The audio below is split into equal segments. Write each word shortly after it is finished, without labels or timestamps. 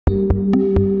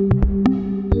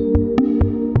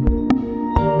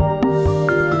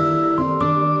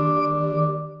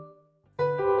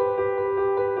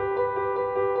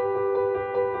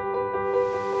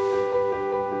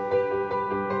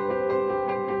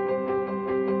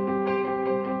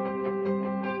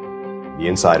The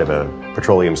inside of a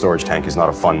petroleum storage tank is not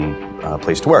a fun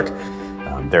place to work.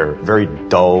 They're very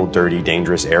dull, dirty,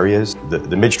 dangerous areas.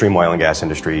 The midstream oil and gas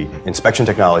industry, inspection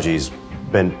technology's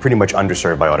been pretty much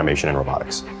underserved by automation and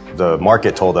robotics. The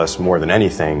market told us more than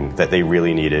anything that they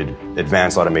really needed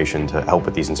advanced automation to help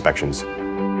with these inspections.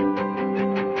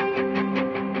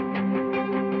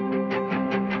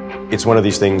 It's one of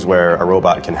these things where a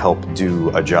robot can help do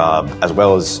a job as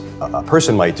well as a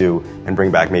person might do and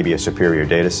bring back maybe a superior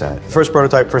data set. First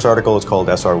prototype, first article is called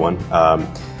SR1.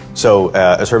 So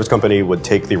a service company would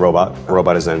take the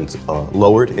robot is then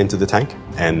lowered into the tank,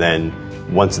 and then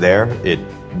once there, it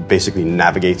basically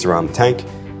navigates around the tank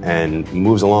and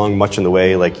moves along much in the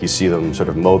way like you see them sort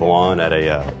of mow the lawn at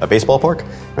a baseball park,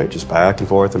 right? Just back and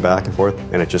forth and back and forth,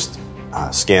 and it just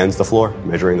scans the floor,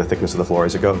 measuring the thickness of the floor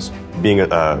as it goes. Being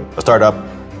a startup,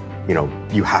 you know,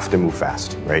 you have to move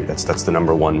fast, right? That's the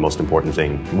number one most important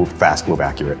thing. Move fast, move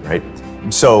accurate, right?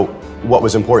 So what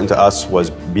was important to us was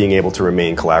being able to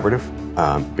remain collaborative,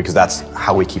 because that's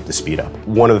how we keep the speed up.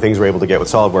 One of the things we were able to get with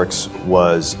Solidworks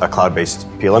was a cloud-based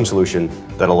PLM solution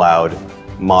that allowed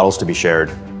models to be shared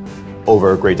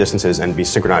over great distances and be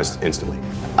synchronized instantly.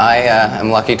 I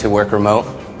am lucky to work remote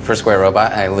for Square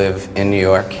Robot. I live in New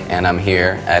York, and I'm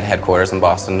here at headquarters in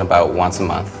Boston about once a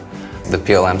month. The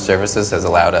PLM services has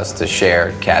allowed us to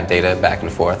share CAD data back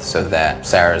and forth so that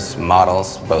Sarah's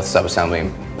models, both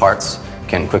subassembly parts,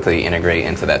 can quickly integrate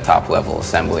into that top-level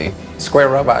assembly. Square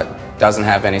Robot doesn't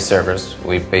have any servers.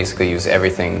 We basically use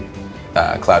everything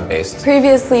cloud-based.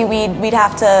 Previously, we'd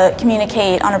have to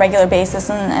communicate on a regular basis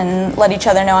and let each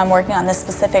other know I'm working on this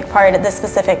specific part at this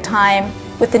specific time.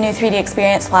 With the new 3D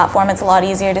Experience platform, it's a lot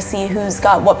easier to see who's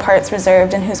got what parts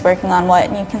reserved and who's working on what,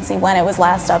 and you can see when it was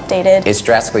last updated. It's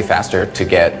drastically faster to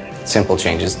get simple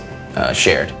changes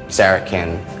shared. Sarah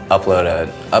can upload an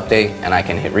update, and I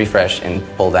can hit refresh and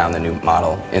pull down the new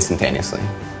model instantaneously.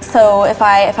 So if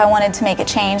I wanted to make a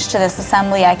change to this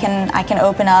assembly, I can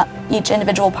open up each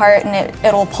individual part, and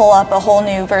it'll pull up a whole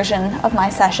new version of my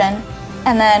session.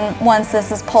 And then once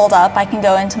this is pulled up, I can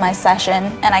go into my session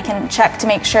and I can check to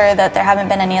make sure that there haven't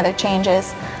been any other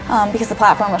changes, because the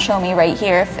platform will show me right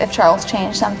here if Charles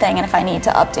changed something and if I need to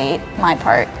update my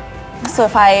part. So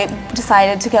if I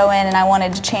decided to go in and I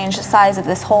wanted to change the size of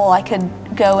this hole, I could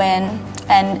go in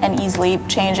and easily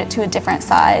change it to a different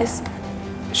size.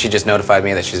 She just notified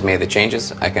me that she's made the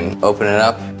changes. I can open it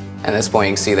up. At this point,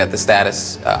 you can see that the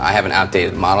status, I have an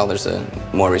outdated model. There's a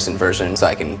more recent version, so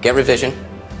I can get revision.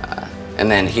 And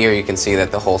then here you can see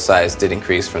that the hole size did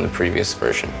increase from the previous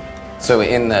version. So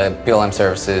in the PLM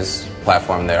Services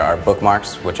platform, there are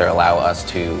bookmarks, which allow us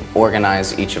to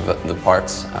organize each of the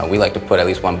parts. We like to put at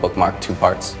least one bookmark, 2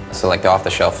 parts. So like the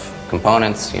off-the-shelf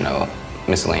components, you know,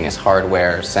 miscellaneous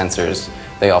hardware, sensors,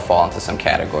 they all fall into some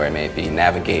category, maybe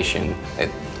navigation. It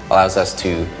allows us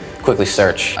to quickly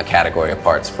search a category of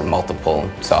parts for multiple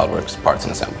SolidWorks parts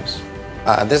and assemblies.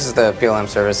 This is the PLM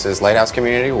Services Lighthouse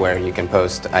community, where you can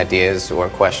post ideas or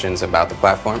questions about the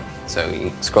platform. So you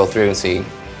can scroll through and see,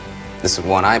 this is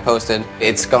one I posted.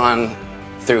 It's gone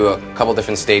through a couple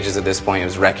different stages at this point. It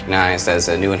was recognized as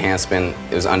a new enhancement.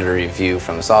 It was under review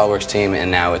from the SolidWorks team, and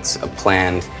now it's a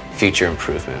planned future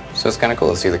improvement. So it's kind of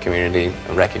cool to see the community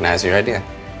recognize your idea.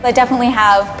 I definitely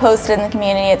have posted in the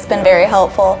community. It's been very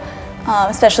helpful,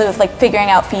 especially with like figuring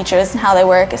out features and how they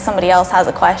work. If somebody else has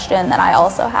a question that I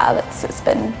also have, it's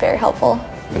been very helpful.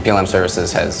 The PLM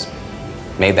Services has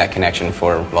made that connection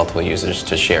for multiple users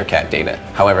to share CAD data.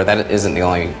 However, that isn't the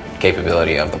only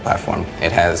capability of the platform.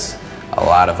 It has a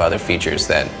lot of other features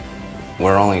that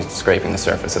we're only scraping the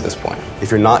surface at this point. If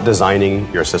you're not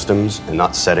designing your systems and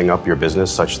not setting up your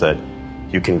business such that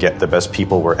you can get the best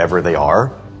people wherever they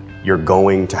are, you're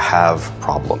going to have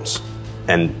problems.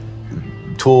 And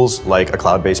tools like a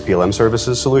cloud-based PLM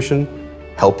services solution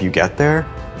help you get there,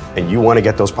 and you want to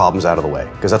get those problems out of the way,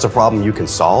 because that's a problem you can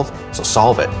solve, so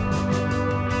solve it.